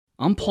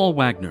I'm Paul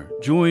Wagner.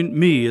 Join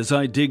me as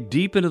I dig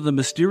deep into the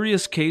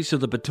mysterious case of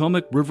the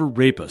Potomac River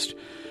rapist.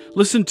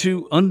 Listen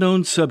to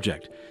Unknown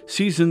Subject,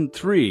 Season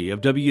 3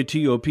 of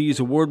WTOP's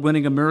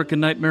award-winning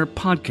American Nightmare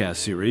podcast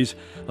series,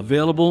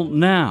 available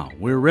now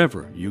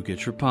wherever you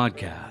get your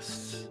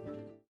podcasts.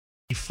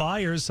 He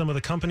fires some of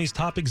the company's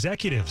top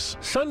executives.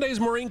 Sunday's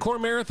Marine Corps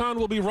Marathon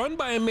will be run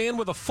by a man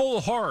with a full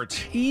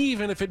heart,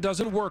 even if it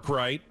doesn't work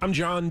right. I'm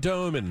John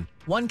Doman.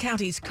 One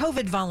county's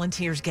COVID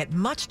volunteers get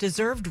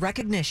much-deserved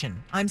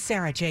recognition. I'm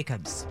Sarah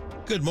Jacobs.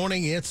 Good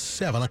morning. It's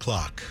 7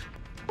 o'clock.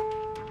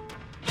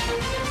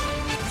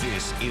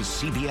 This is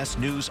CBS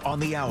News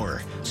on the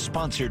Hour,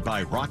 sponsored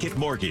by Rocket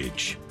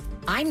Mortgage.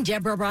 I'm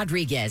Deborah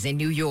Rodriguez in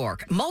New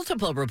York.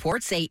 Multiple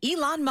reports say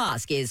Elon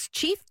Musk is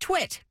chief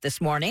twit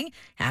this morning,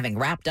 having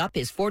wrapped up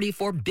his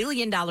 $44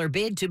 billion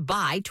bid to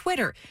buy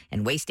Twitter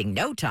and wasting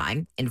no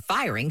time in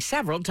firing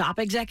several top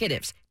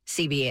executives.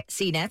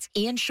 CNET's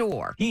Ian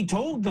Shore. He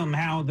told them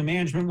how the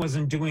management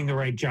wasn't doing the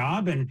right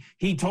job, and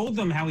he told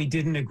them how he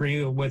didn't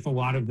agree with a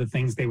lot of the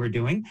things they were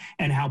doing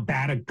and how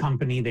bad a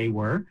company they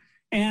were.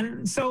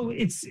 And so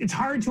it's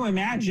hard to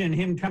imagine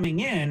him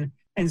coming in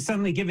and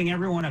suddenly giving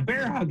everyone a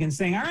bear hug and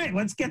saying, all right,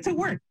 let's get to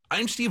work.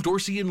 I'm Steve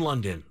Dorsey in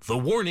London. The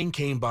warning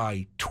came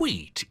by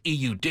tweet.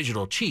 EU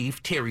digital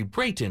chief Terry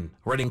Brayton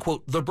writing,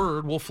 quote, "The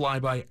bird will fly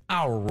by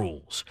our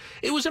rules."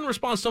 It was in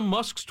response to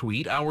Musk's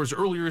tweet hours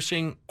earlier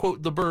saying,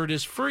 quote, "The bird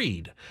is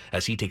freed."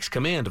 As he takes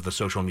command of the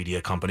social media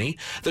company,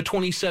 the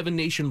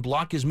 27-nation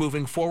bloc is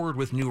moving forward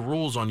with new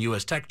rules on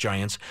U.S. tech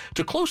giants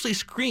to closely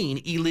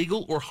screen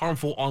illegal or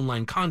harmful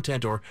online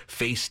content or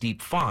face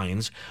steep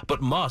fines.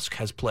 But Musk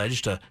has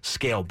pledged to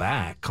scale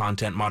back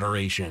content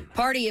moderation.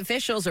 Party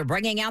officials are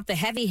bringing out the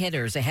heavy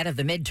hitters ahead of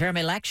the midterm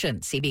election.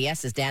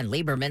 CBS's Dan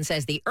Lieberman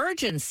says the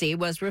urgency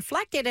was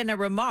reflected in a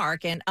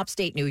remark in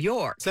upstate New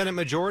York. Senate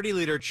Majority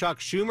Leader Chuck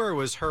Schumer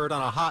was heard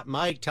on a hot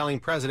mic telling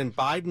President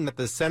Biden that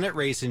the Senate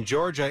race in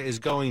Georgia is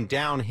going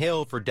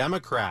downhill for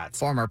Democrats.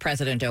 Former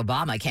President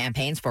Obama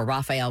campaigns for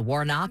Raphael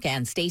Warnock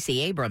and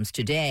Stacey Abrams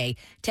today.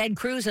 Ted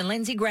Cruz and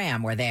Lindsey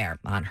Graham were there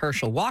on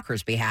Herschel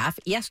Walker's behalf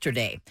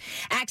yesterday.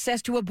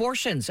 Access to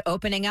abortions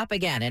opening up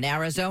again in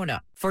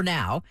Arizona. For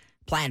now,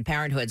 Planned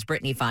Parenthood's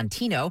Brittany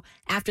Fontino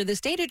after the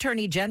state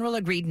attorney general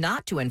agreed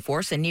not to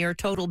enforce a near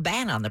total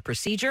ban on the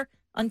procedure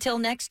until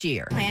next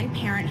year. Planned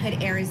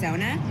Parenthood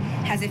Arizona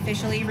has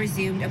officially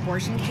resumed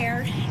abortion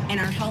care in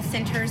our health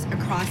centers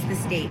across the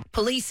state.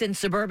 Police in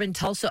suburban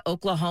Tulsa,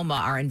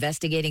 Oklahoma are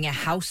investigating a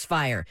house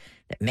fire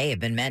that may have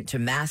been meant to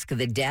mask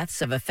the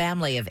deaths of a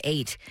family of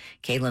 8.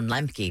 Kaylin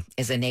Lemke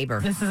is a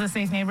neighbor. This is a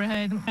safe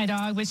neighborhood. My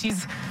dog, but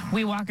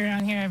we walk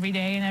around here every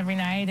day and every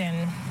night,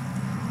 and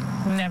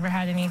we've never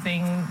had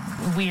anything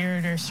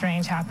weird or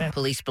strange happen.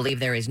 Police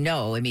believe there is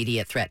no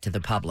immediate threat to the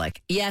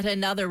public. Yet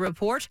another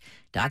report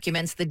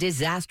documents the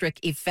disastrous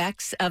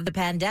effects of the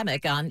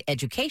pandemic on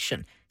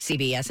education.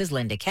 CBS's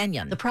Linda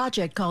Kenyon. The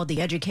project called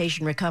the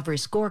Education Recovery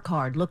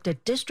Scorecard looked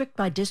at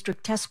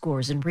district-by-district test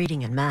scores in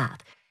reading and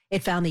math.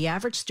 It found the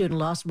average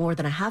student lost more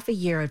than a half a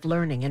year of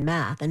learning in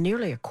math and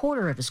nearly a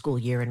quarter of a school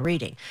year in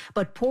reading.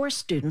 But poor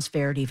students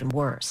fared even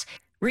worse.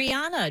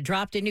 Rihanna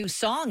dropped a new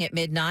song at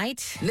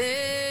midnight. Lift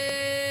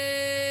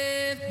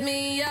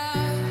me up.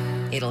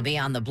 It'll be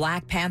on the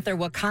Black Panther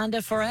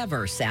Wakanda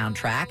Forever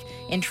soundtrack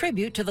in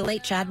tribute to the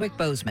late Chadwick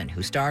Boseman,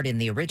 who starred in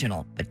the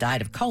original but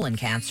died of colon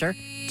cancer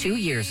 2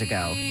 years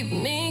ago.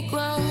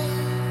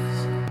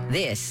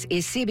 This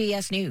is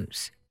CBS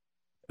News.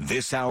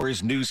 This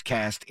hour's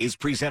newscast is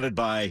presented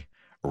by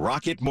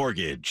Rocket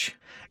Mortgage.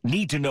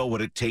 Need to know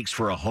what it takes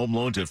for a home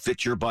loan to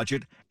fit your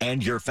budget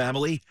and your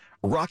family?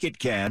 Rocket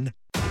can.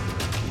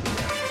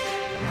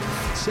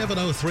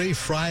 7:03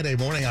 Friday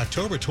morning,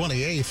 October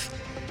 28th.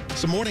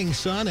 Some morning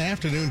sun,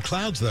 afternoon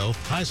clouds, though.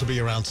 Highs will be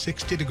around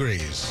 60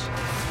 degrees.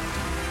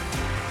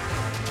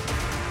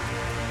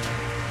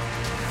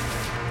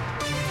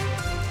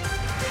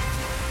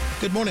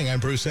 Good morning, I'm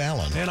Bruce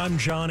Allen. And I'm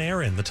John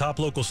Aaron. The top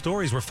local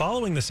stories we're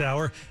following this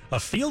hour. A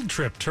field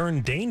trip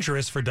turned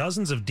dangerous for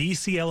dozens of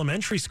D.C.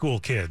 elementary school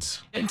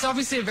kids. It's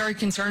obviously a very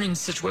concerning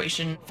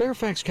situation.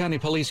 Fairfax County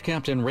Police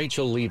Captain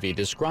Rachel Levy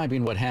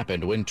describing what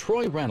happened when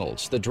Troy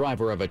Reynolds, the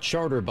driver of a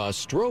charter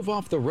bus, drove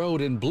off the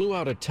road and blew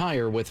out a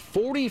tire with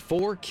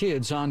 44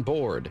 kids on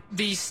board.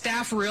 The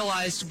staff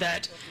realized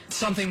that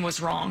something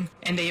was wrong,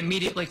 and they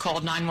immediately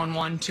called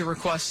 911 to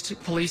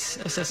request police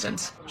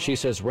assistance. She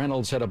says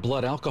Reynolds had a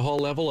blood alcohol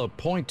level of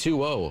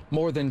 0.20,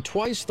 more than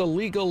twice the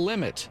legal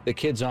limit. The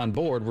kids on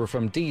board were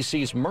from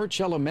D.C.'s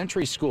Murch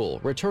Elementary School,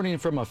 returning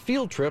from a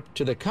field trip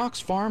to the Cox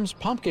Farms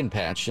Pumpkin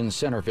Patch in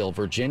Centerville,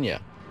 Virginia.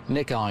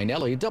 Nick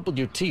Ainelli,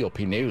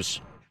 WTOP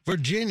News.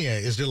 Virginia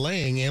is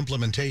delaying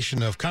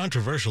implementation of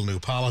controversial new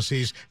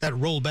policies that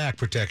roll back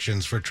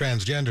protections for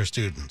transgender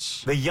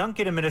students. The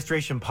Youngkin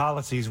administration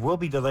policies will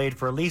be delayed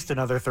for at least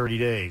another 30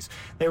 days.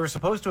 They were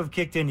supposed to have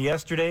kicked in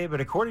yesterday,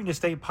 but according to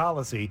state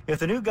policy, if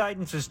the new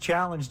guidance is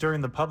challenged during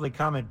the public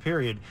comment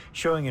period,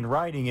 showing in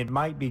writing it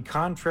might be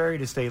contrary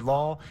to state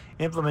law,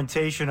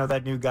 implementation of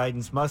that new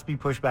guidance must be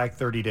pushed back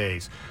 30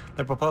 days.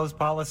 The proposed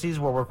policies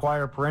will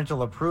require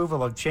parental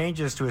approval of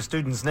changes to a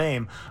student's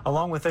name,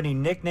 along with any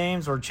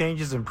nicknames or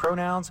changes in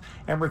pronouns,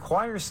 and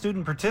require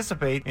students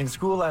participate in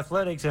school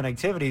athletics and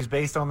activities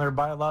based on their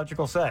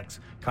biological sex.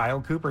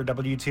 Kyle Cooper,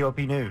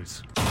 WTOP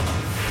News.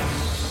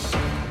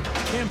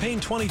 Campaign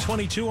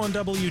 2022 on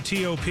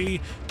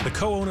WTOP. The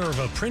co-owner of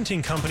a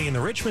printing company in the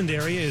Richmond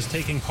area is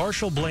taking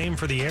partial blame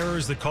for the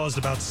errors that caused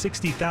about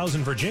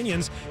 60,000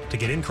 Virginians to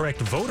get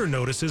incorrect voter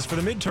notices for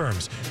the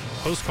midterms.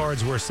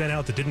 Postcards were sent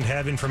out that didn't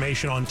have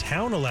information on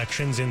town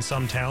elections in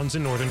some towns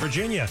in Northern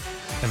Virginia.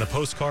 And the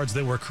postcards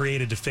that were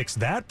created to fix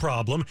that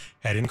problem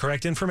had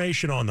incorrect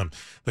information on them.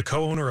 The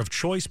co-owner of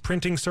Choice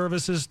Printing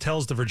Services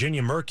tells the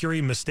Virginia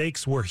Mercury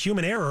mistakes were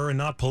human error and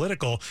not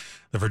political.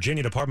 The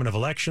Virginia Department of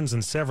Elections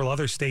and several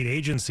other state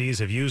agencies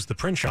have used the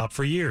print shop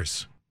for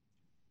years.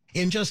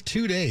 In just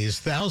 2 days,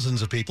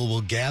 thousands of people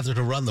will gather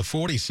to run the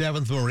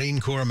 47th Marine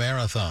Corps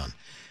Marathon.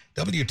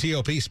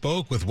 WTOP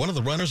spoke with one of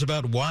the runners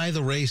about why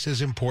the race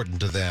is important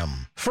to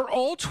them. For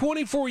all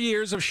 24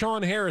 years of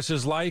Sean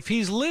Harris's life,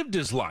 he's lived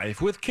his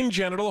life with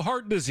congenital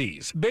heart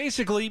disease.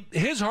 Basically,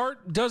 his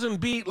heart doesn't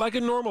beat like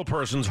a normal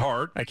person's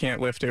heart. I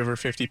can't lift over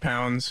 50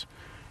 pounds.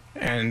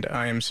 And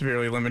I am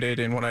severely limited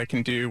in what I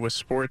can do with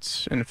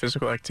sports and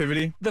physical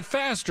activity. The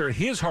faster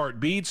his heart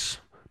beats,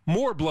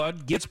 more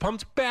blood gets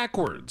pumped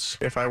backwards.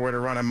 If I were to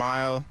run a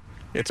mile,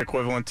 it's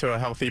equivalent to a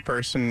healthy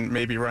person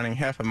maybe running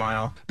half a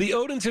mile. The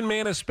Odenton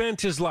man has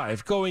spent his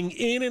life going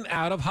in and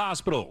out of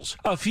hospitals.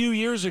 A few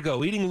years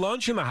ago, eating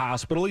lunch in the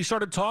hospital, he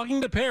started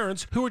talking to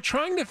parents who were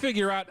trying to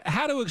figure out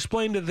how to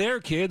explain to their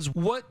kids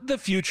what the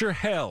future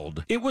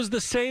held. It was the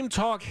same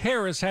talk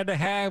Harris had to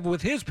have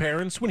with his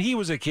parents when he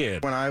was a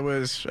kid. When I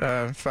was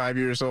 5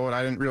 years old,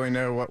 I didn't really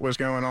know what was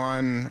going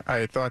on.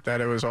 I thought that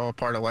it was all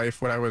part of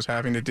life, what I was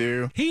having to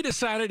do. He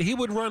decided he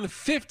would run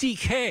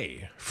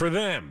 50K for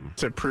them.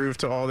 To prove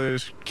to all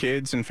those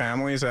kids and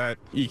families that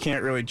you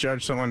can't really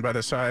judge someone by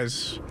the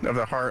size of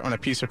the heart on a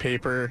piece of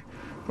paper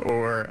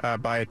or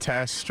by a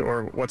test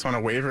or what's on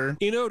a waiver.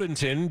 In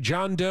Odenton,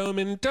 John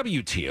Doman,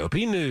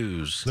 WTOP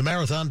News. The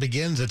marathon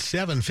begins at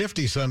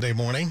 7:50 Sunday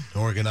morning.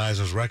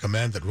 Organizers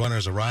recommend that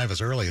runners arrive as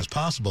early as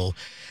possible.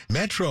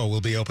 Metro will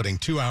be opening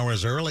 2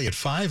 hours early at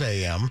 5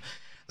 a.m.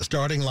 The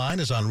starting line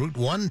is on Route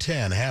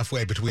 110,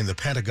 halfway between the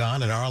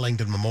Pentagon and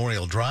Arlington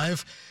Memorial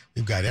Drive.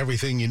 We've got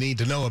everything you need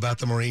to know about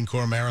the Marine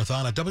Corps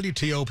Marathon at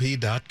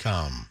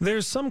WTOP.com.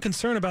 There's some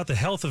concern about the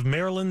health of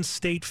Maryland's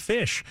state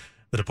fish.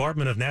 The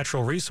Department of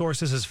Natural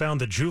Resources has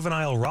found that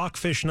juvenile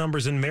rockfish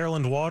numbers in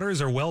Maryland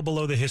waters are well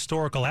below the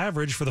historical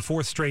average for the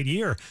fourth straight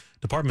year.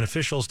 Department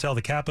officials tell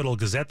the Capital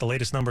Gazette the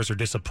latest numbers are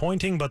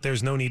disappointing, but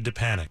there's no need to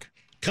panic.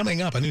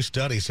 Coming up, a new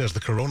study says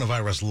the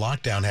coronavirus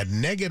lockdown had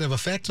negative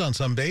effects on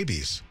some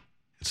babies.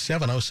 It's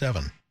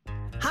 7:07.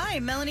 Hi,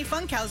 Melanie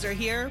Funkhauser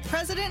here,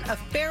 president of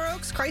Fair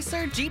Oaks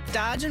Chrysler, Jeep,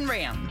 Dodge, and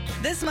Ram.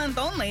 This month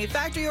only,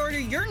 factory order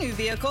your new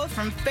vehicle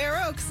from Fair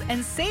Oaks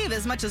and save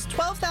as much as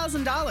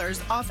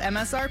 $12,000 off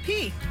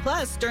MSRP.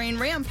 Plus, during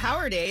Ram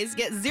Power Days,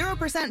 get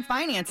 0%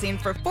 financing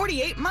for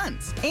 48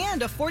 months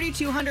and a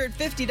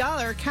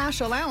 $4,250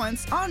 cash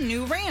allowance on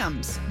new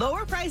Rams.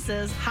 Lower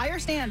prices, higher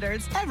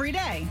standards every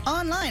day.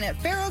 Online at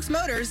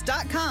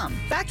fairoaksmotors.com.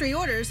 Factory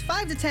orders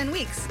 5 to 10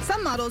 weeks.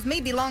 Some models may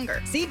be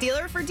longer. See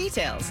dealer for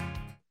details.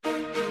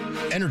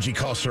 Energy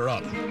costs are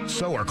up,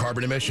 so are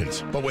carbon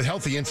emissions. But with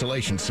healthy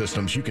insulation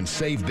systems, you can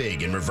save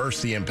big and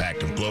reverse the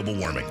impact of global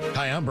warming.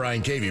 Hi, I'm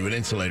Brian Cavey with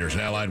Insulators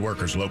and Allied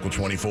Workers Local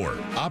 24.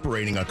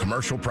 Operating a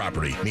commercial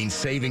property means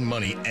saving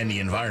money and the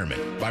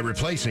environment. By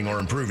replacing or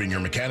improving your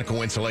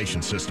mechanical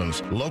insulation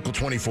systems, Local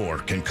 24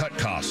 can cut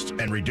costs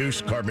and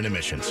reduce carbon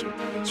emissions.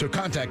 So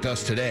contact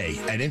us today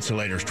at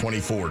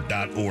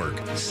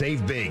insulators24.org.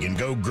 Save big and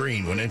go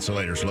green with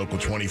Insulators Local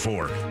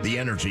 24, the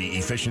Energy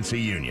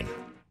Efficiency Union.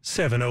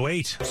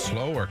 7:08.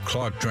 Slow or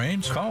clogged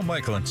drains? Call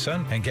Michael &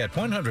 Son and get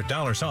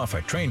 $100 off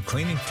a drain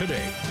cleaning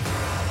today.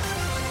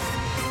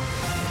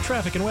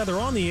 Traffic and weather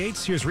on the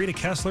 8s. Here's Rita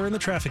Kessler in the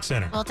traffic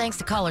center. Well, thanks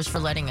to callers for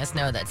letting us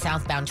know that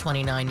southbound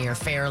 29 near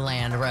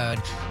Fairland Road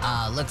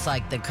looks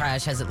like the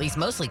crash has at least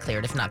mostly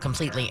cleared, if not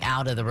completely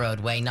out of the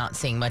roadway. Not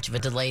seeing much of a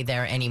delay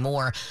there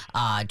anymore.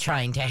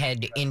 Trying to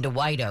head into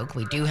White Oak.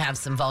 We do have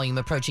some volume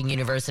approaching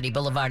University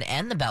Boulevard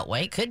and the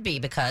Beltway. Could be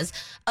because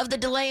of the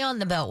delay on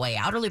the Beltway.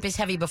 Outer loop is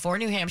heavy before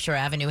New Hampshire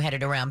Avenue,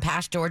 headed around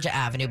past Georgia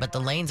Avenue, but the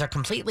lanes are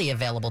completely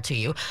available to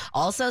you.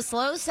 Also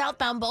slow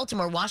southbound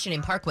Baltimore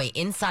Washington Parkway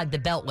inside the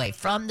Beltway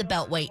from the the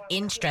Beltway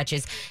in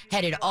stretches,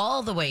 headed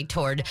all the way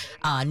toward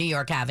New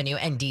York Avenue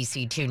and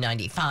DC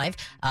 295.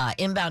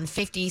 Inbound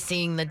 50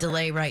 seeing the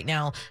delay right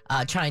now,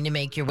 trying to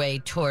make your way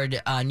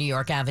toward New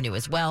York Avenue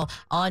as well.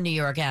 On New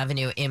York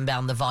Avenue,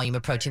 inbound, the volume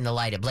approaching the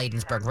light at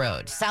Bladensburg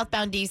Road.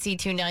 Southbound DC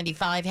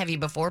 295, heavy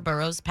before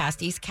Burroughs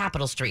past East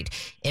Capitol Street.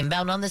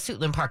 Inbound on the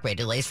Suitland Parkway,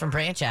 delays from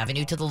Branch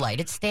Avenue to the light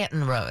at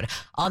Stanton Road.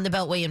 On the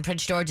Beltway in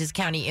Prince George's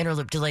County,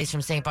 Interloop delays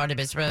from St.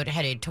 Barnabas Road,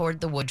 headed toward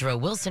the Woodrow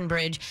Wilson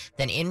Bridge.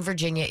 Then in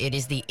Virginia, it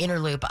is the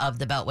Interloop of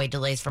the Beltway,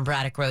 delays from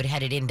Braddock Road,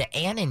 headed into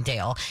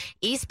Annandale.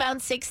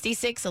 Eastbound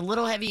 66, a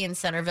little heavy in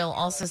Centerville,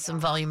 also some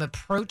volume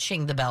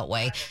approaching the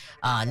Beltway.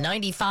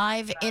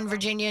 95 in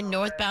Virginia,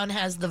 northbound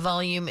has the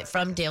volume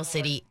from Dale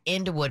City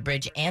into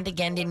Woodbridge, and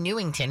again in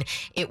Newington.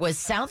 It was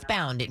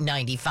southbound at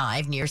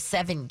 95 near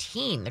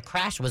 17. The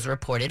crash was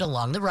reported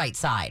along the right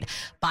side.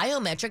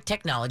 Biometric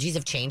technologies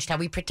have changed how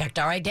we protect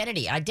our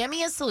identity.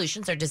 Idemia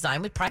solutions are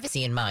designed with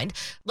privacy in mind.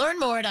 Learn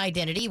more at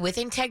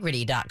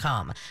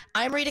identitywithintegrity.com.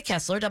 I'm Rita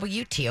Kessler,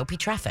 WTOP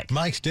Traffic.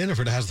 Mike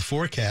Stiniford has the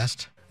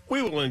forecast.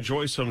 We will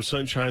enjoy some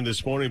sunshine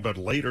this morning, but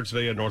later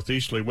today a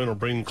northeasterly wind will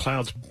bring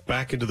clouds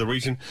back into the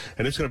region,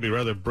 and it's going to be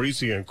rather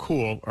breezy and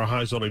cool. Our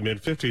highs only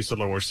mid-50s to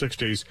lower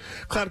 60s.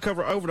 Cloud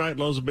cover overnight,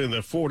 lows will be in the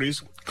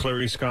 40s.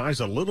 Clearing skies,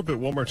 a little bit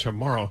warmer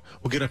tomorrow.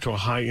 We'll get up to a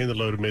high in the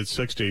low to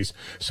mid-60s.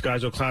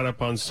 Skies will cloud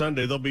up on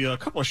Sunday. There'll be a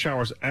couple of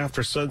showers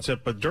after sunset,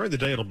 but during the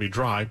day it'll be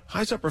dry.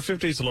 Highs upper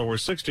 50s to lower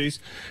 60s.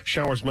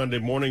 Showers Monday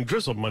morning,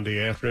 drizzle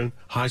Monday afternoon.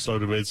 Highs low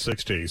to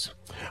mid-60s.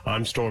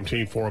 I'm Storm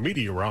Team 4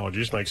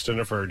 meteorologist Mike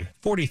Stiniford.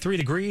 43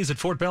 degrees at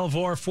Fort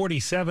Belvoir,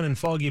 47 in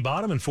Foggy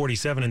Bottom, and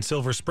 47 in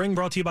Silver Spring.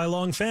 Brought to you by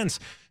Long Fence.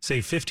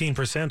 Save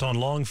 15% on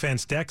Long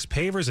Fence decks,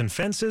 pavers, and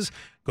fences.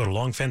 Go to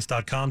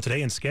longfence.com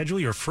today and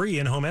schedule your free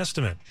in-home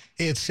estimate.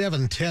 It's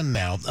 7:10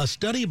 now. A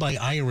study by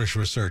Irish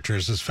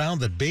researchers has found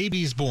that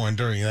babies born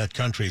during that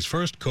country's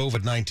first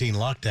COVID-19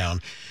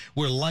 lockdown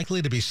were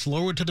likely to be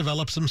slower to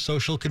develop some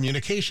social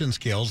communication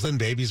skills than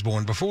babies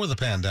born before the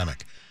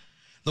pandemic.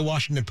 The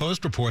Washington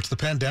Post reports the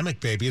pandemic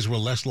babies were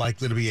less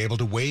likely to be able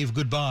to wave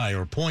goodbye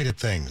or point at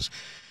things.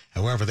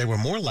 However, they were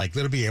more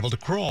likely to be able to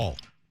crawl.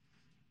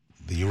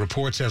 The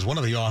report says one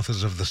of the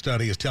authors of the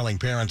study is telling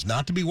parents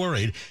not to be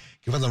worried.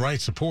 Given the right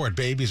support,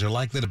 babies are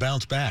likely to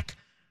bounce back.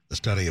 The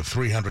study of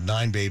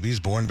 309 babies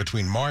born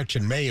between March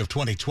and May of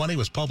 2020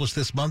 was published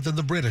this month in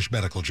the British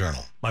Medical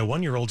Journal. My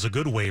one-year-old's a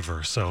good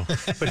waver,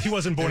 but he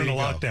wasn't born in a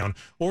lockdown,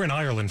 or in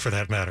Ireland for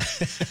that matter.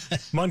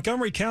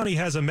 Montgomery County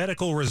has a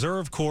medical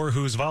reserve corps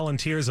whose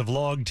volunteers have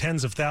logged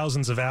tens of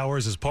thousands of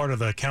hours as part of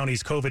the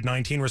county's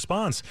COVID-19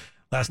 response.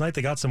 Last night,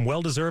 they got some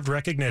well-deserved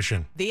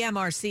recognition. The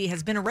MRC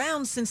has been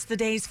around since the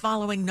days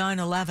following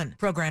 9/11.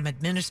 Program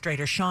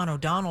Administrator Sean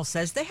O'Donnell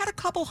says they had a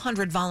couple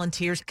hundred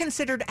volunteers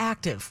considered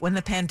active when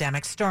the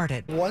pandemic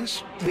started.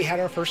 Once we had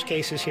our first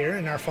cases here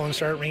and our phones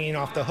started ringing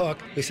off the hook,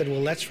 we said, well,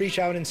 let's reach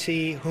out and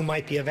see who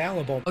might be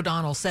available.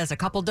 O'Donnell says a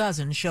couple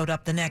dozen showed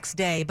up the next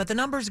day, but the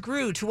numbers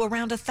grew to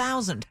around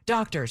 1,000.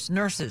 Doctors,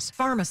 nurses,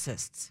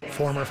 pharmacists.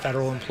 Former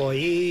federal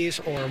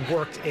employees or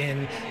worked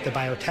in the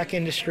biotech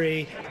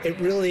industry. It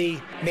really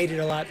made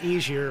it a lot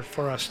easier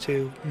for us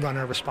to run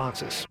our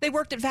responses. They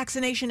worked at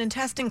vaccination and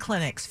testing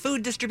clinics,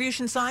 food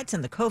distribution sites,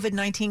 and the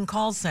COVID-19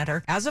 call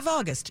center. As of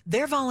August,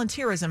 their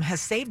volunteerism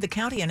has saved the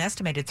county an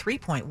estimated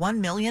 $3.1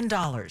 million.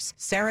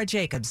 Sarah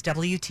Jacobs,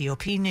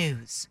 WTOP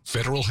News.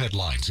 Federal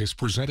Headlines is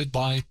presented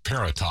by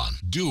Peraton,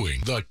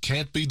 doing the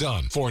can't be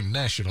done for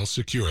national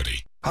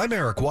security. I'm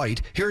Eric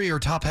White. Here are your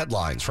top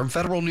headlines from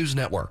Federal News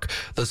Network.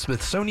 The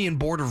Smithsonian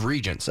Board of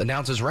Regents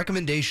announces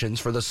recommendations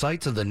for the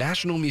sites of the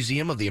National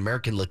Museum of the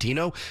American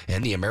Latino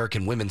and the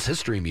American Women's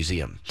History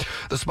Museum.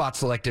 The spots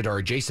selected are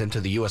adjacent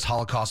to the U.S.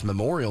 Holocaust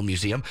Memorial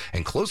Museum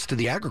and close to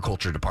the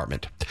Agriculture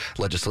Department.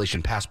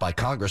 Legislation passed by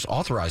Congress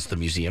authorized the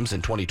museums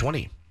in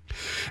 2020.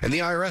 And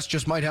the IRS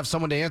just might have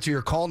someone to answer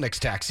your call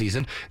next tax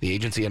season. The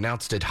agency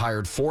announced it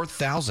hired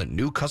 4,000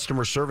 new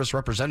customer service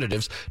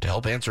representatives to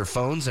help answer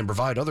phones and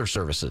provide other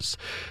services.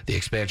 The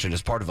expansion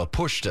is part of a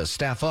push to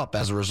staff up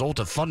as a result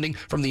of funding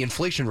from the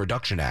Inflation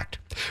Reduction Act.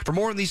 For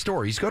more on these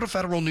stories, go to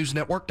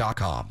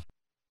federalnewsnetwork.com.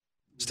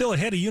 Still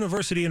ahead, a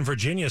university in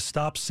Virginia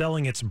stopped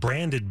selling its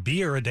branded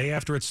beer a day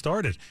after it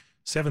started.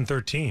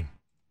 7:13.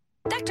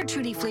 Dr.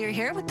 Trudy Fleer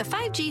here with the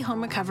 5G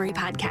Home Recovery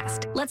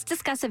Podcast. Let's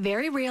discuss a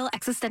very real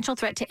existential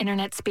threat to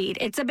internet speed.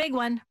 It's a big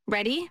one.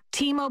 Ready?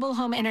 T-Mobile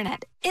Home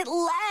Internet. It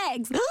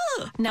lags.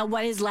 Now,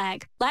 what is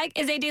lag? Lag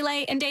is a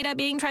delay in data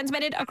being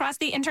transmitted across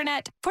the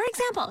internet. For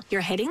example,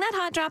 you're hitting that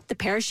hot drop, the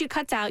parachute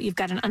cuts out, you've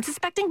got an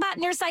unsuspecting bot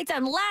in your sights,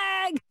 and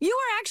lag! You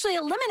were actually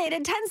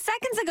eliminated 10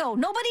 seconds ago.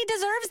 Nobody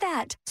deserves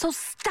that. So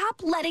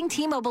stop letting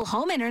T-Mobile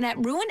Home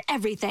Internet ruin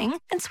everything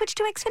and switch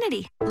to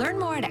Xfinity. Learn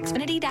more at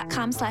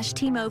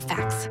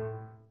xfinity.com/TMOFax.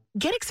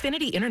 Get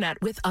Xfinity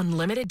Internet with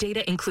unlimited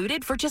data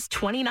included for just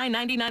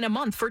 $29.99 a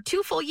month for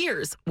 2 full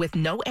years with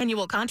no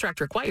annual contract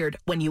required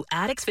when you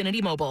add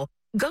Xfinity Mobile.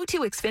 Go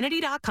to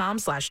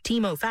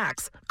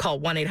xfinity.com/TMOFax, call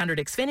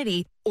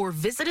 1-800-XFINITY, or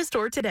visit a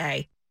store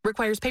today.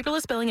 Requires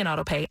paperless billing and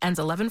autopay. Ends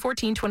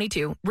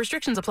 11/14/22.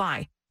 Restrictions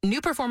apply. New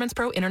Performance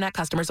Pro Internet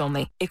customers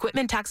only.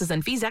 Equipment, taxes,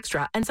 and fees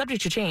extra and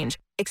subject to change.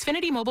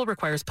 Xfinity Mobile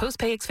requires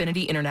post-pay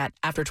Xfinity Internet.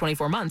 After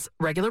 24 months,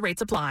 regular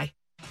rates apply.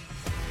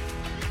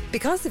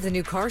 Because of the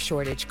new car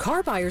shortage,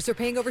 car buyers are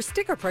paying over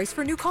sticker price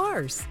for new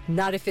cars.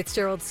 Not at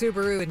Fitzgerald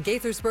Subaru in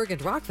Gaithersburg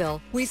and Rockville.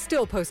 We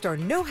still post our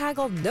no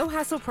haggle, no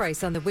hassle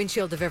price on the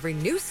windshield of every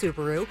new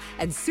Subaru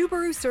and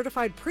Subaru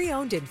certified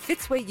pre-owned and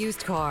Fitzway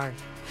used car.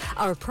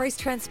 Our price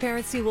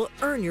transparency will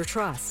earn your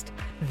trust.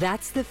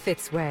 That's the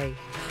Fitzway.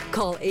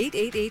 Call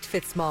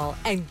 888-FITZMALL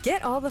and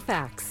get all the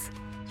facts.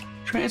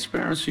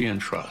 Transparency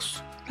and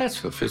trust.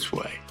 That's the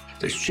Fitzway.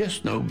 There's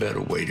just no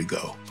better way to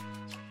go.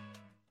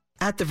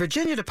 At the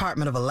Virginia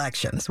Department of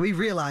Elections, we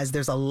realize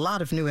there's a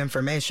lot of new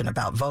information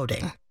about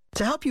voting.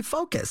 To help you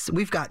focus,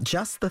 we've got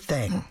just the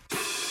thing.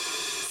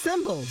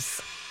 Symbols.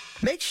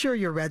 Make sure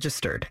you're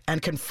registered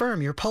and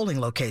confirm your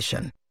polling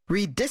location.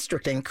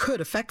 Redistricting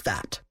could affect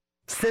that.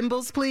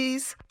 Symbols,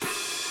 please.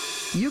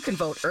 You can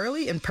vote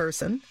early in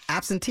person,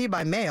 absentee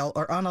by mail,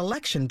 or on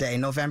Election Day,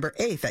 November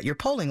 8th at your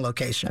polling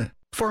location.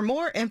 For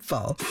more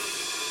info,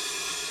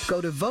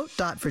 go to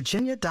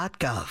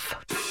vote.virginia.gov.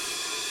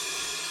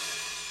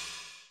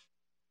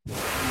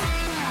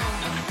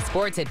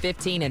 Sports at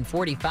 15 and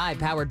 45,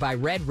 powered by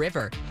Red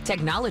River.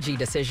 Technology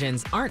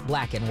decisions aren't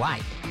black and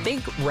white.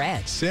 Think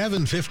red.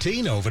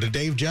 7:15 over to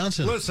Dave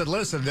Johnson.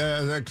 Listen,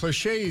 the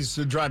cliches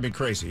drive me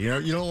crazy.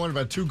 You don't want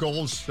about 2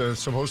 goals,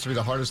 supposed to be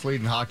the hardest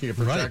lead in hockey to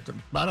protect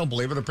them. I don't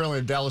believe it. Apparently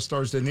the Dallas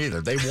Stars didn't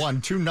either. They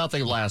won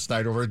 2-0 last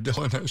night over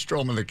Dylan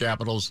Strome and the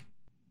Capitals.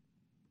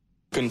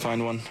 Couldn't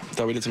find one.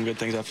 Thought we did some good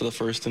things after the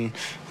first and,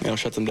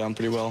 shut them down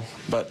pretty well.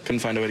 But couldn't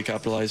find a way to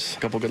capitalize. A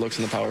couple good looks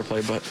in the power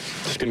play, but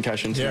just couldn't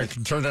cash in. Yeah, it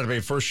turned out to be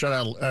a first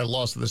shutout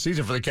loss of the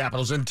season for the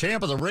Capitals. In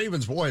Tampa, the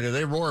Ravens, boy, did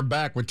they roar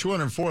back with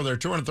 204 there,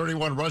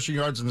 231 rushing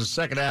yards in the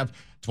second half.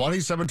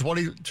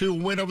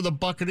 27-22 win over the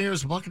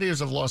Buccaneers. The Buccaneers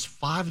have lost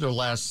 5 of their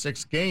last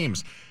 6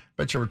 games.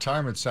 Bet your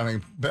retirement's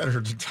sounding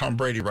better to Tom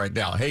Brady right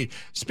now. Hey,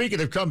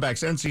 speaking of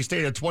comebacks, NC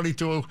State at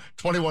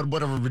 22-21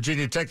 win over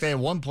Virginia Tech. They at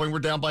one point were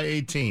down by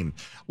 18.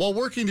 While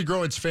working to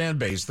grow its fan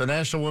base, the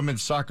National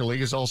Women's Soccer League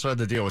has also had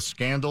to deal with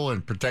scandal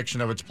and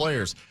protection of its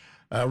players.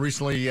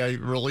 Recently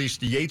released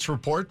the Yates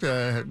Report,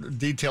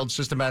 detailed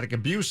systematic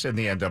abuse in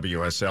the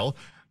NWSL,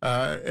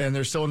 and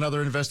there's still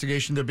another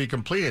investigation to be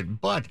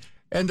completed. But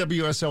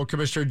NWSL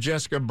Commissioner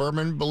Jessica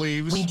Berman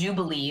believes... We do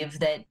believe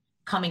that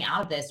coming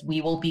out of this, we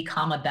will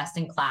become a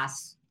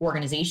best-in-class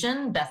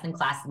organization,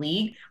 best-in-class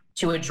league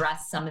to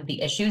address some of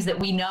the issues that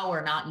we know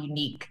are not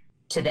unique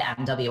to the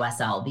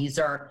NWSL. These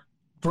are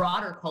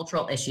broader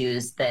cultural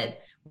issues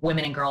that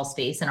women and girls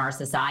face in our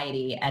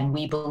society, and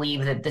we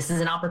believe that this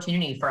is an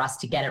opportunity for us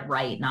to get it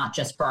right, not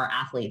just for our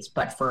athletes,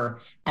 but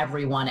for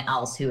everyone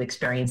else who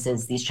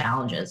experiences these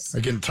challenges.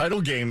 Again,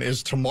 title game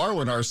is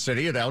tomorrow in our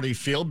city at Audi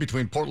Field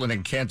between Portland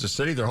and Kansas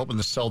City. They're hoping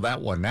to sell that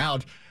one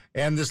out.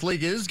 And this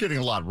league is getting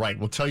a lot right.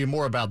 We'll tell you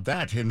more about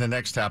that in the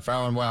next half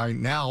hour. And why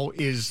now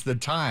is the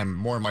time.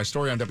 More of my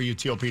story on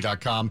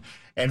WTOP.com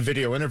and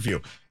video interview.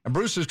 And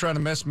Bruce is trying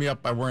to mess me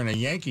up by wearing a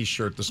Yankees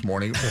shirt this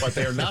morning, but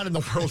they are not in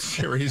the World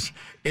Series.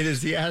 It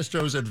is the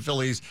Astros and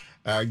Phillies.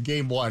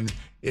 Game 1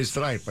 is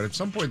tonight. But at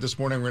some point this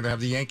morning, we're going to have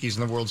the Yankees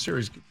in the World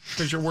Series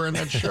because you're wearing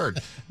that shirt.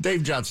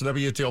 Dave Johnson,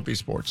 WTOP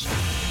Sports.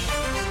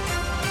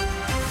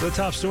 The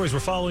top stories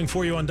we're following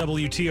for you on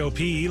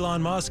WTOP.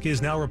 Elon Musk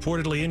is now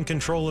reportedly in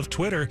control of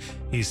Twitter.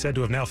 He's said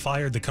to have now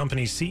fired the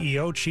company's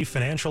CEO, chief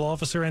financial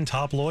officer, and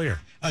top lawyer.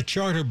 A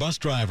charter bus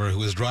driver who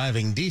was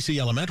driving D.C.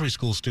 elementary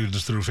school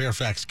students through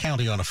Fairfax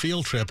County on a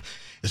field trip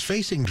is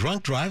facing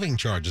drunk driving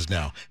charges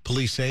now.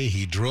 Police say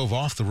he drove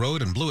off the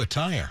road and blew a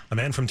tire. A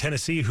man from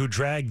Tennessee who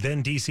dragged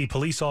then D.C.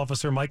 police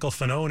officer Michael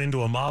Fanone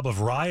into a mob of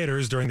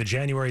rioters during the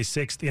January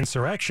 6th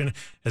insurrection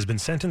has been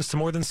sentenced to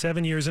more than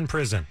 7 years in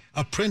prison.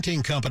 A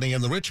printing company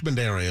in the Richmond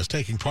area is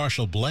taking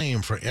partial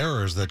blame for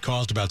errors that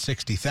caused about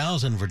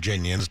 60,000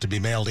 Virginians to be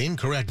mailed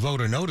incorrect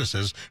voter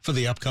notices for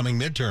the upcoming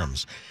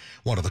midterms.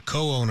 One of the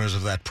co-owners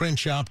of that print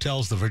shop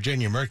tells the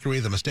Virginia Mercury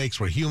the mistakes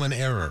were human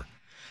error.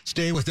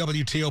 Stay with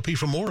WTOP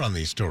for more on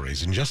these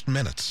stories in just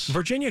minutes.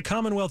 Virginia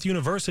Commonwealth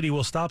University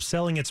will stop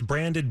selling its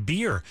branded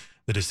beer.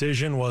 The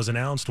decision was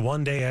announced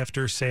one day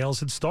after sales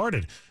had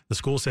started. The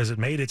school says it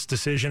made its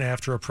decision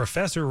after a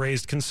professor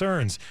raised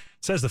concerns.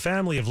 It says the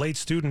family of late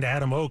student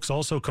Adam Oakes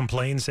also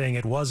complained, saying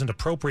it wasn't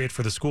appropriate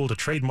for the school to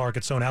trademark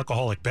its own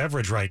alcoholic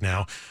beverage right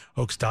now.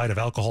 Oakes died of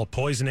alcohol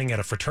poisoning at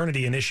a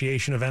fraternity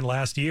initiation event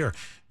last year.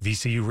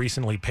 VCU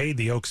recently paid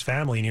the Oakes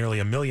family nearly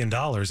 $1 million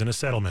in a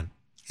settlement.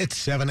 It's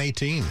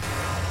 7:18.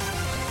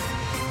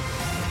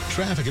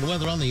 Traffic and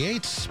weather on the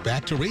 8s.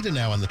 Back to Rita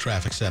now in the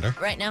traffic center.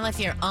 Right now, if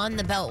you're on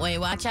the Beltway,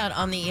 watch out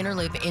on the inner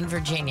loop in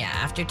Virginia.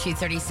 After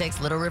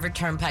 236 Little River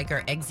Turnpike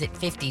or exit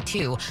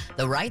 52,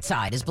 the right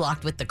side is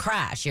blocked with the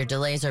crash. Your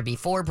delays are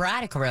before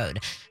Braddock Road,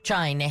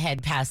 trying to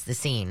head past the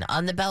scene.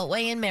 On the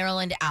Beltway in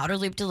Maryland, outer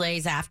loop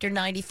delays after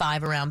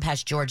 95 around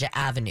past Georgia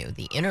Avenue.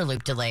 The inner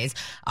loop delays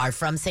are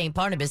from St.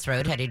 Barnabas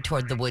Road headed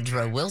toward the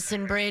Woodrow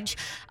Wilson Bridge.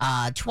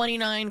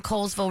 29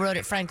 Colesville Road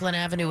at Franklin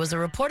Avenue was a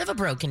report of a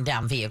broken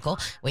down vehicle.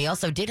 We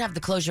also did have the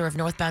closure of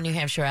northbound New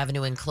Hampshire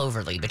Avenue in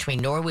Cloverly between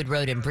Norwood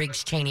Road and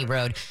Briggs Cheney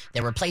Road.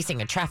 They're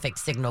replacing a traffic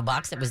signal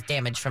box that was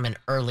damaged from an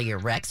earlier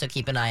wreck, so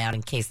keep an eye out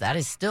in case that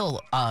is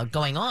still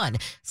going on.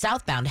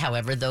 Southbound,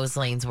 however, those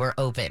lanes were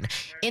open.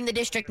 In the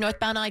district,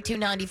 northbound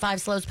I-295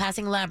 slows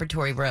passing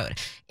Laboratory Road.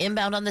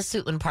 Inbound on the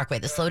Suitland Parkway,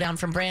 the slowdown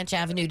from Branch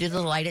Avenue to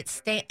the light at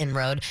Stanton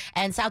Road.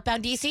 And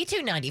southbound DC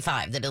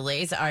 295, the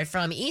delays are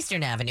from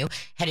Eastern Avenue,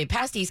 headed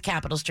past East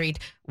Capitol Street.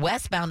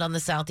 Westbound on the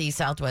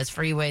Southeast-Southwest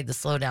Freeway, the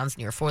slowdowns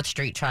near 4th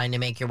Street trying to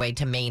make your way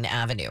to Main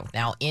Avenue.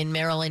 Now, in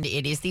Maryland,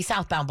 it is the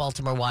southbound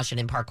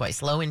Baltimore-Washington Parkway,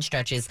 slow in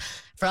stretches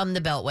from the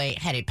Beltway,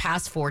 headed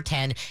past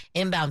 410,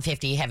 inbound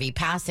 50, heavy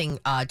passing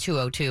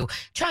 202,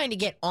 trying to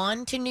get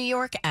on to New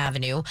York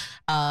Avenue.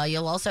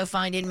 You'll also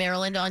find in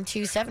Maryland on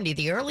 270,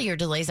 the earlier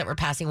delays that were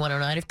passing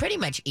 109 have pretty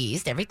much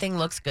eased. Everything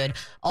looks good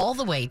all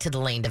the way to the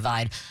lane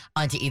divide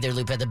onto either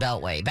loop of the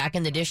Beltway. Back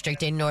in the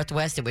district in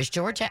Northwest, it was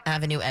Georgia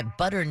Avenue at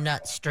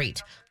Butternut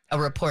Street. A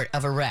report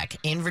of a wreck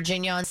in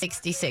Virginia on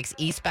 66,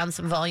 eastbound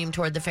some volume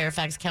toward the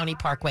Fairfax County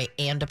Parkway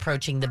and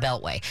approaching the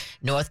Beltway.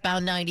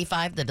 Northbound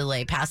 95, the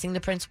delay passing the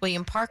Prince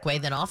William Parkway,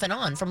 then off and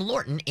on from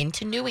Lorton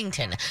into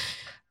Newington.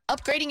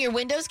 Upgrading your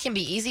windows can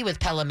be easy with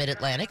Pella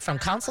Mid-Atlantic. From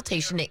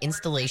consultation to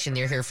installation,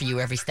 they're here for you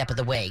every step of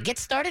the way. Get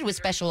started with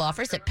special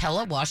offers at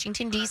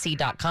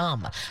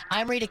PellaWashingtonDC.com.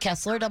 I'm Rita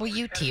Kessler,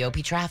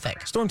 WTOP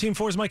Traffic. Storm Team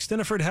 4's Mike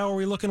Stiniford. How are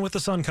we looking with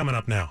the sun coming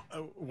up now?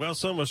 Well,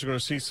 some of us are going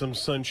to see some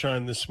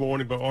sunshine this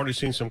morning, but already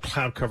seen some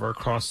cloud cover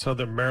across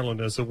southern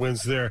Maryland as the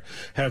winds there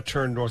have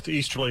turned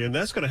northeasterly, and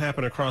that's going to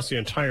happen across the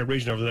entire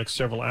region over the next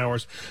several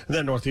hours. And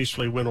that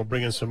northeasterly wind will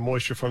bring in some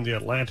moisture from the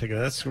Atlantic,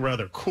 and that's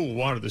rather cool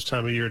water this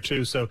time of year,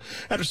 too. So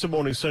after some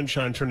morning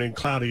sunshine turning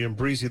cloudy and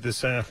breezy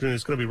this afternoon,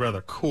 it's going to be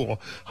rather cool.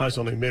 Highs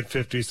only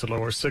mid-50s to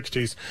lower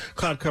 60s.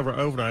 Cloud cover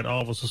overnight.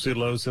 All of us will see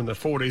lows in the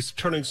 40s.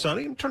 Turning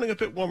sunny and turning a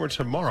bit warmer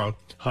tomorrow.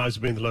 Highs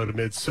being the low to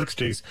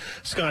mid-60s.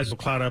 Skies will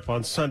cloud up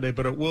on Sunday,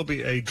 but it will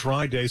be a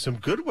dry day. Some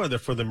good weather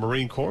for the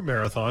Marine Corps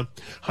Marathon.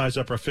 Highs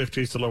upper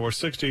 50s to lower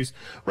 60s.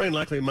 Rain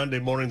likely Monday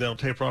morning. That'll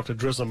taper off to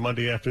drizzle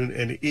Monday afternoon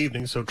and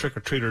evening, so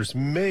trick-or-treaters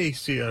may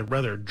see a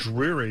rather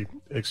dreary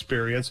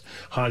experience.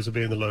 Highs will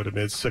be in the low to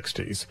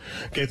mid-60s.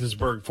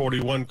 Gaithersburg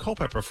 41,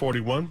 Culpeper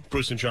 41.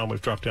 Bruce and John,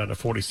 we've dropped down to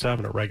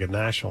 47 at Reagan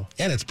National.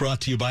 And it's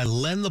brought to you by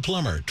Len the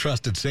Plumber.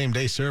 Trusted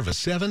same-day service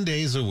 7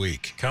 days a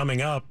week.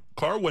 Coming up,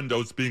 car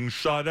windows being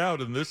shot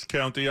out in this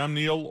county. I'm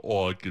Neil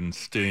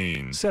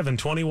Augenstein.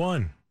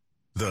 721.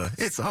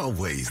 It's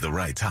always the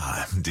right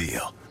time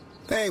deal.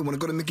 Hey, want to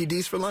go to Mickey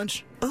D's for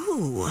lunch?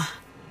 Ooh,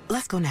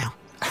 let's go now.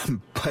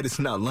 But it's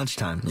not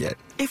lunchtime yet.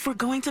 If we're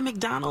going to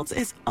McDonald's,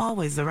 it's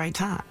always the right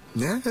time.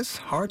 Yeah, it's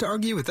hard to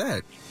argue with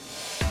that.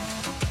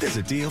 There's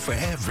a deal for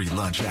every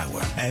lunch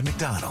hour at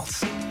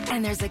McDonald's.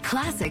 And there's a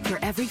classic for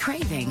every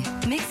craving.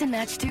 Mix and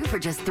match 2 for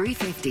just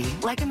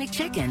 $3.50, like a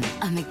McChicken,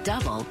 a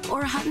McDouble,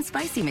 or a hot and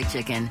spicy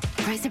McChicken.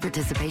 Price and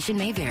participation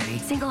may vary.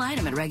 Single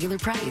item at regular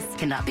price.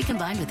 Cannot be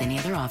combined with any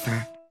other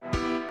offer.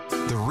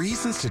 The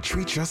reasons to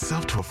treat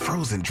yourself to a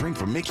frozen drink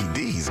from Mickey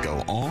D's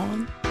go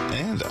on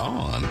and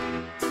on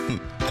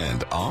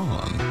and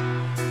on.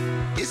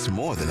 It's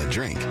more than a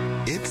drink.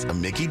 It's a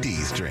Mickey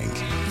D's drink.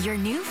 Your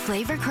new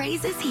flavor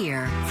craze is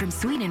here. From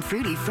sweet and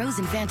fruity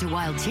frozen Fanta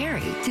Wild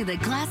Cherry to the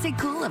classic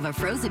cool of a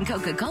frozen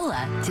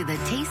Coca-Cola to the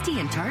tasty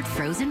and tart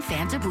frozen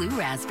Fanta Blue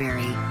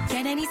Raspberry.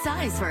 Get any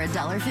size for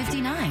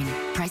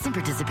 $1.59. Price and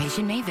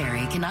participation may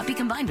vary. Cannot be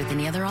combined with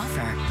any other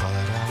offer.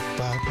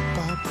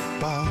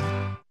 Ba-da-ba-ba-ba.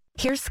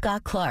 Here's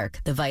Scott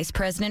Clark, the Vice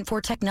President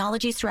for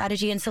Technology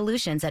Strategy and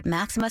Solutions at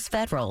Maximus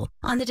Federal,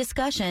 on the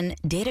discussion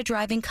Data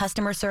Driving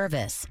Customer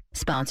Service,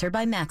 sponsored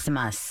by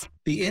Maximus.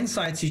 The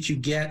insights that you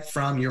get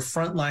from your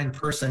frontline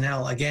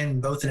personnel,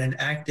 again, both in an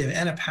active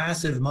and a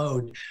passive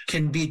mode,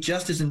 can be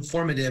just as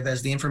informative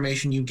as the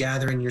information you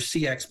gather in your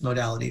CX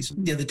modalities.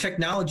 The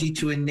technology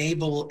to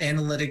enable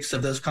analytics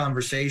of those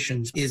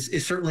conversations is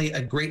certainly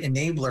a great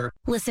enabler.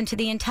 Listen to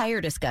the entire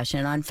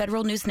discussion on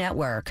Federal News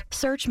Network.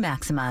 Search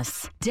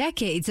Maximus.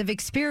 Decades of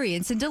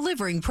experience in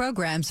delivering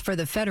programs for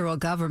the federal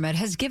government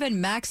has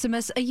given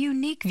Maximus a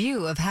unique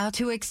view of how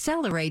to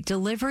accelerate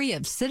delivery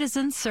of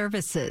citizen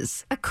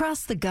services.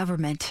 Across the government,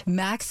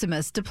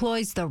 Maximus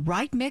deploys the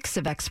right mix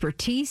of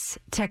expertise,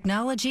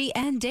 technology,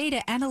 and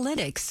data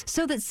analytics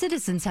so that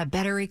citizens have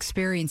better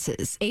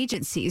experiences,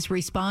 agencies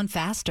respond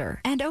faster,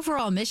 and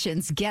overall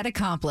missions get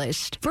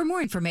accomplished. For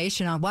more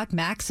information on what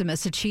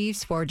Maximus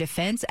achieves for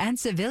defense and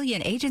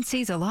civilian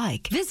agencies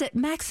alike, visit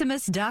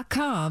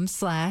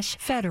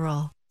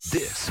maximus.com/federal.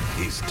 This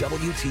is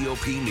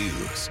WTOP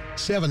News.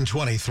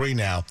 7:23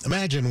 now.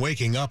 Imagine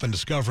waking up and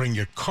discovering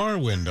your car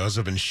windows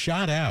have been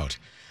shot out.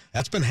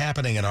 That's been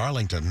happening in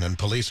Arlington, and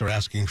police are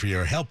asking for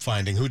your help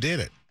finding who did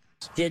it.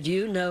 Did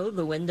you know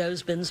the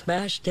window's been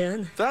smashed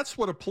in? That's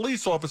what a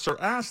police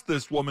officer asked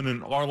this woman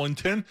in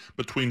Arlington.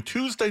 Between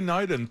Tuesday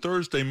night and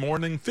Thursday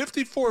morning,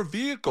 54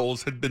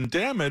 vehicles had been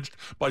damaged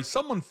by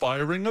someone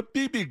firing a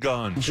BB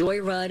gun.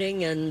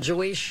 Joyriding and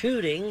joy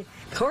shooting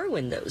car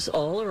windows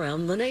all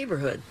around the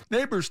neighborhood.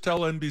 Neighbors tell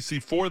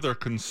NBC4 they're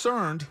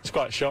concerned. It's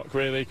quite a shock,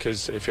 really,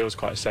 because it feels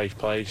quite a safe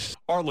place.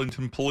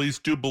 Arlington police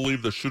do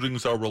believe the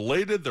shootings are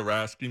related. They're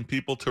asking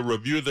people to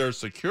review their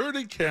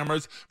security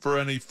cameras for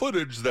any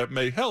footage that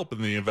may help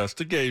in the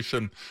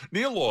investigation.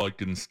 Neil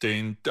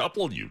Augenstein,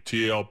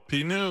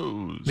 WTOP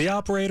News. The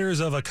operators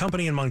of a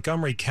company in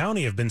Montgomery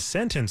County have been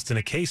sentenced in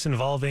a case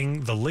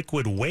involving the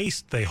liquid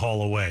waste they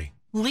haul away.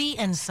 Lee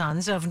 &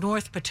 Sons of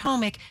North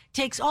Potomac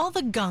takes all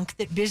the gunk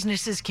that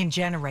businesses can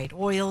generate,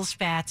 oils,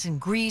 fats,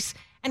 and grease,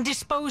 and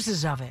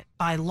disposes of it.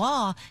 By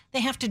law,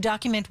 they have to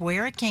document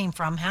where it came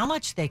from, how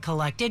much they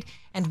collected,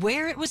 and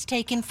where it was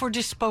taken for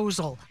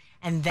disposal.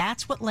 And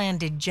that's what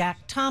landed Jack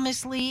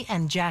Thomas Lee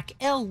and Jack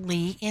L.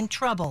 Lee in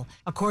trouble.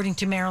 According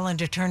to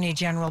Maryland Attorney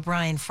General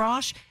Brian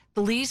Frosch,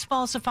 the Lees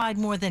falsified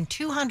more than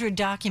 200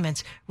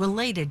 documents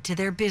related to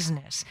their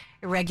business.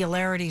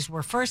 Irregularities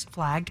were first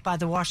flagged by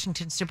the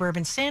Washington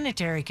Suburban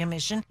Sanitary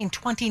Commission in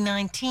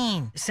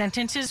 2019.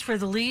 Sentences for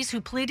the Lees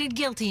who pleaded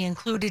guilty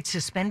included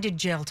suspended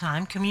jail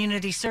time,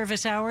 community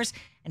service hours,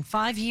 and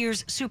 5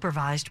 years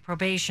supervised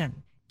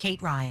probation.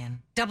 Kate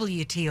Ryan,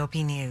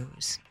 WTOP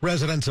News.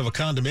 Residents of a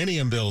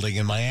condominium building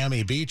in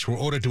Miami Beach were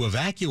ordered to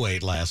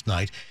evacuate last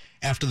night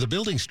after the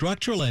building's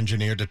structural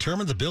engineer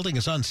determined the building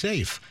is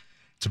unsafe.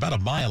 It's about a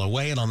mile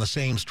away and on the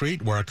same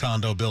street where a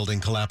condo building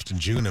collapsed in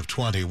June of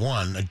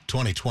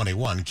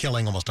 2021,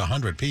 killing almost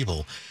 100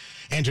 people.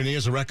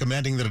 Engineers are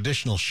recommending that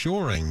additional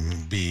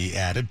shoring be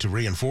added to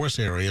reinforce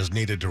areas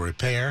needed to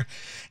repair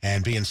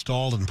and be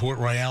installed in Port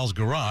Royale's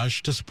garage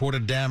to support a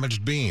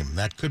damaged beam.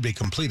 That could be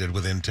completed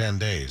within 10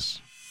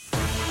 days.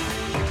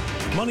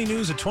 Money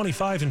News at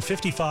 25 and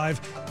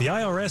 55. The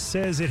IRS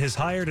says it has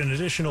hired an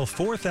additional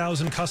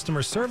 4,000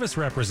 customer service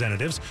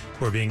representatives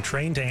who are being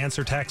trained to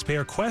answer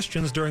taxpayer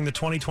questions during the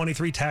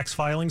 2023 tax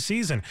filing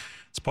season.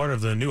 It's part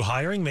of the new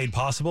hiring made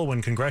possible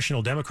when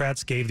congressional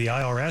Democrats gave the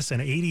IRS an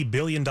 $80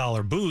 billion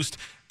boost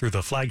through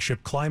the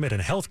flagship climate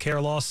and health care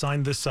law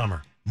signed this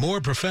summer.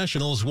 More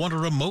professionals want a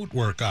remote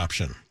work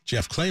option.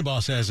 Jeff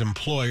Clabaugh says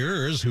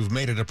employers who've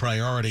made it a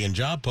priority in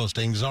job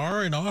postings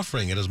aren't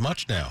offering it as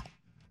much now.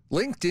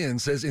 LinkedIn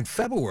says in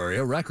February,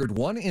 a record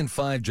 1 in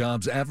 5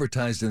 jobs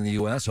advertised in the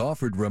U.S.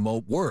 offered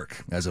remote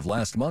work. As of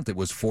last month, it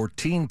was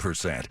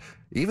 14%.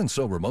 Even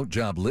so, remote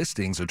job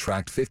listings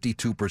attract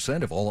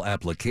 52% of all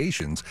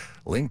applications.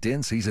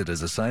 LinkedIn sees it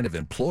as a sign of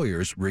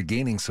employers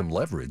regaining some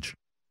leverage.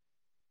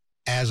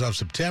 As of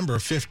September,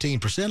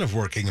 15% of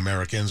working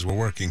Americans were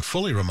working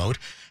fully remote.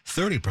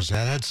 30%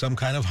 had some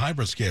kind of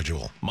hybrid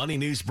schedule. Money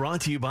News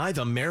brought to you by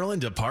the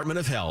Maryland Department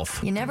of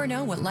Health. You never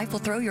know what life will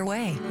throw your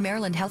way.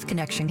 Maryland Health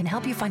Connection can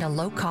help you find a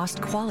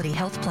low-cost, quality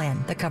health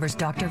plan that covers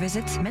doctor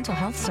visits, mental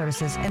health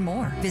services, and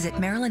more. Visit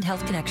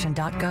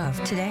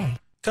marylandhealthconnection.gov today.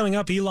 Coming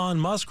up, Elon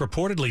Musk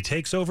reportedly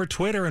takes over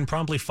Twitter and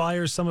promptly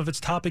fires some of its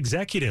top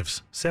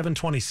executives.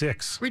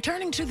 726.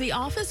 Returning to the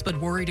office but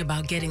worried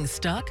about getting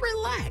stuck?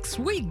 Relax,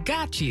 we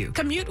got you.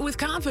 Commute with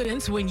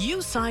confidence when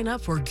you sign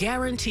up for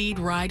Guaranteed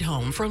Ride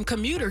Home from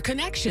Commuter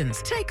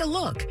Connections. Take a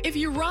look. If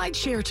you ride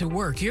share to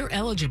work, you're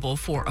eligible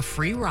for a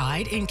free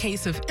ride in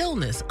case of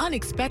illness,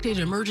 unexpected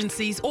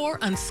emergencies, or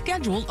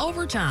unscheduled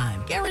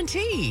overtime.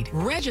 Guaranteed.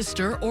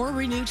 Register or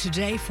renew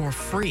today for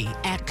free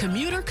at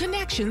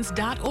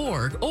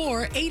commuterconnections.org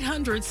or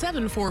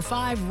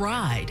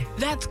 800-745-RIDE.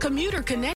 That's Commuter Connections.